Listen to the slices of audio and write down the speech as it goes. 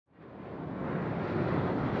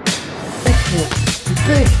Hey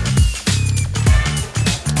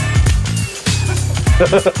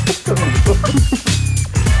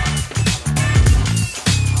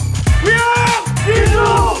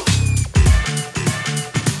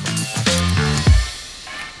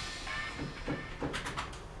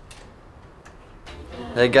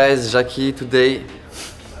guys, Jackie today.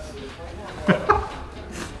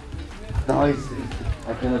 I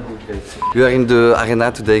cannot do it. We are in the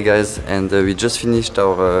arena today, guys, and we just finished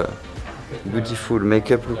our beautiful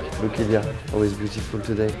makeup look. Look, Ilya, always beautiful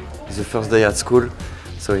today. It's the first day at school,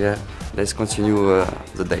 so yeah, let's continue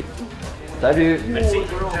the day. Salut. Merci.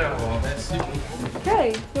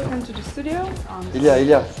 Okay, welcome to the studio.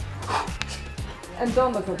 Ilya. And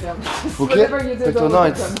don't look at them. Okay. Whatever you do, don't look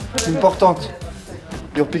at them. It's important.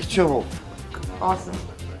 Your picture, bro. Awesome.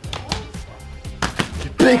 T'es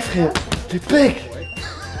pec, frère. T'es pec.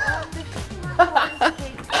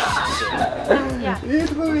 Il est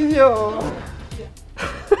trop mignon.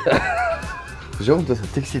 Jérôme, toi ça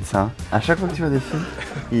t'excite ça, hein. À chaque fois que tu vois des films,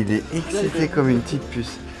 il est excité comme une petite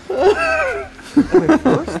puce.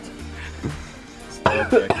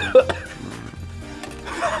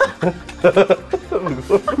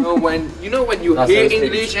 when you hear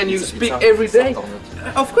English and you speak every day,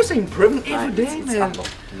 of course I'm improving every day, man.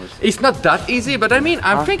 It's not that easy, but I mean,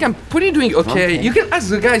 I think I'm pretty doing okay. You can ask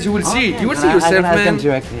the guys, you will see. You will see yourself, man. I can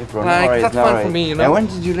directly, bro. Like, that's fun for me, you know. And when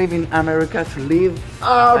did you live in America to live?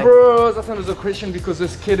 Bro, that's another question because the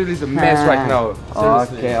schedule is a mess right now.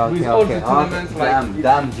 Seriously. With all the tournaments, like...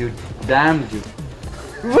 Damn, dude.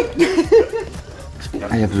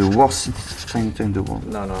 I have the worst senator in the world.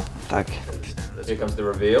 No. Tack. Here comes the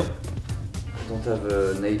reveal. I don't have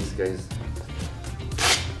nails, guys.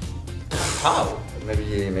 How? Maybe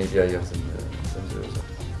higher than the other.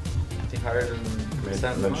 I think higher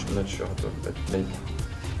than... Not sure, but maybe.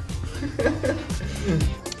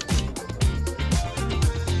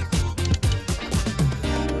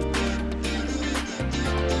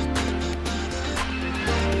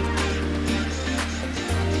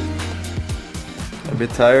 A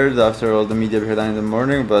bit tired after all the media we had done in the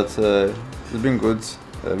morning, but it's been good.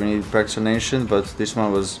 We need practice on Ancient, but this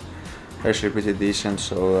one was actually pretty decent,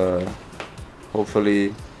 so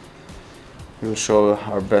hopefully we will show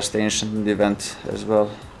our best Ancient in the event as well.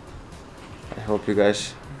 I hope you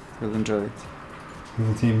guys will enjoy it. Has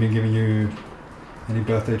the team been giving you any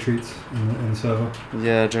birthday treats in the server?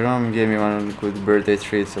 Yeah, Jerome gave me one good birthday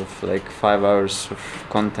treat of like 5 hours of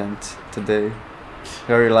content today.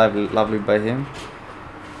 Very lovely by him.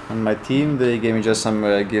 And my team, they gave me just some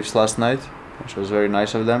gifts last night, which was very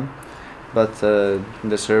nice of them. But in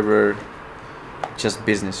the server, just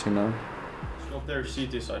business, you know. Stop there, see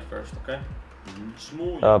this side first, okay?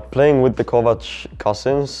 Playing with the Kovac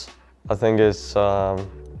cousins, I think is a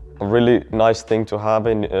really nice thing to have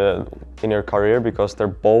in your career because they're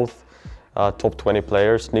both top 20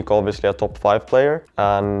 players. NiKo obviously a top 5 player,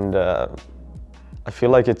 and I feel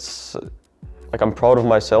like I'm proud of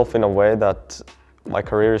myself in a way that my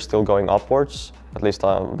career is still going upwards. At least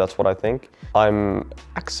that's what I think. I'm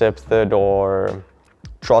accepted or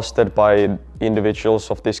trusted by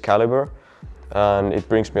individuals of this caliber, and it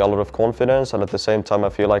brings me a lot of confidence, and at the same time I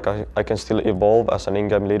feel like I can still evolve as an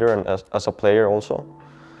in-game leader and as a player also.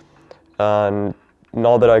 And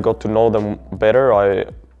now that I got to know them better, I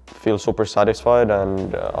feel super satisfied,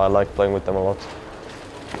 and I like playing with them a lot.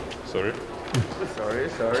 Sorry.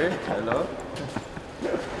 Sorry. Hello.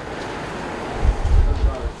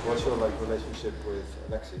 What's your relationship with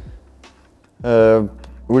Alexi?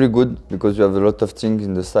 Really good, because you have a lot of things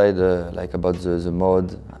in the side, like about the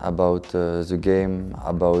mod, about the game,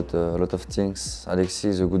 about a lot of things. Alexi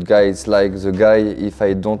is a good guy. It's like the guy, if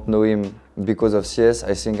I don't know him because of CS,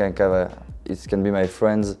 I think it can be my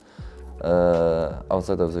friends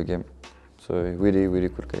outside of the game. So really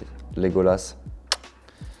cool guy. Legolas.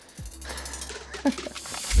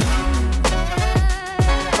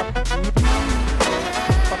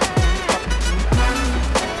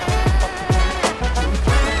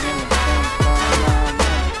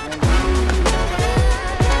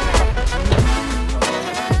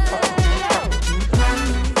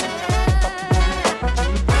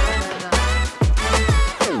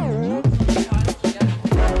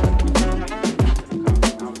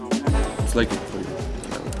 Like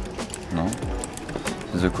No,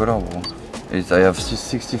 it's the color, bro. I have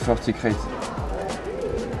 60-40 crate.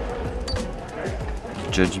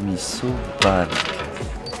 You judge me so bad.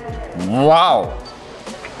 Wow!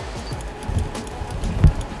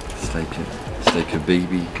 It's like a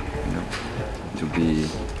baby, you know, to be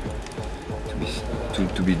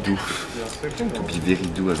doux, to be very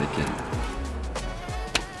doux avec elle.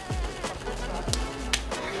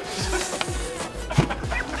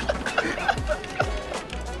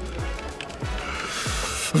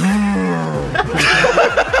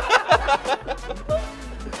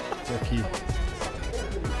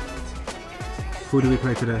 Who do we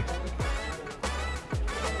play today?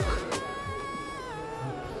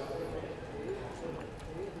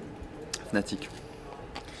 Fnatic.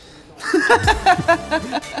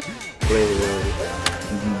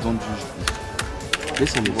 Don't judge.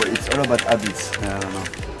 Listen, It's all about habits. I don't know.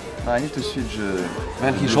 I need to switch.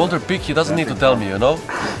 man, his shoulder pick, he doesn't need to tell me, you know?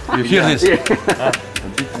 You hear this? a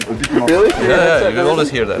bit more. Yeah, yeah, you can always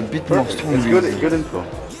hear A that. bit more strong. It's good info.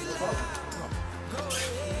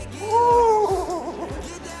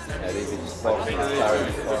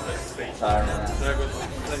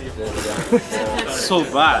 So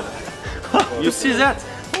bad. You see that?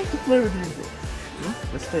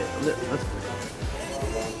 Let's play. Let's play.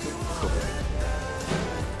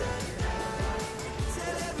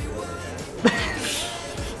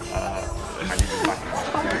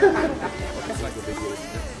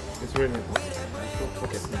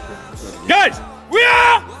 Guys, we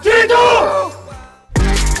are G2!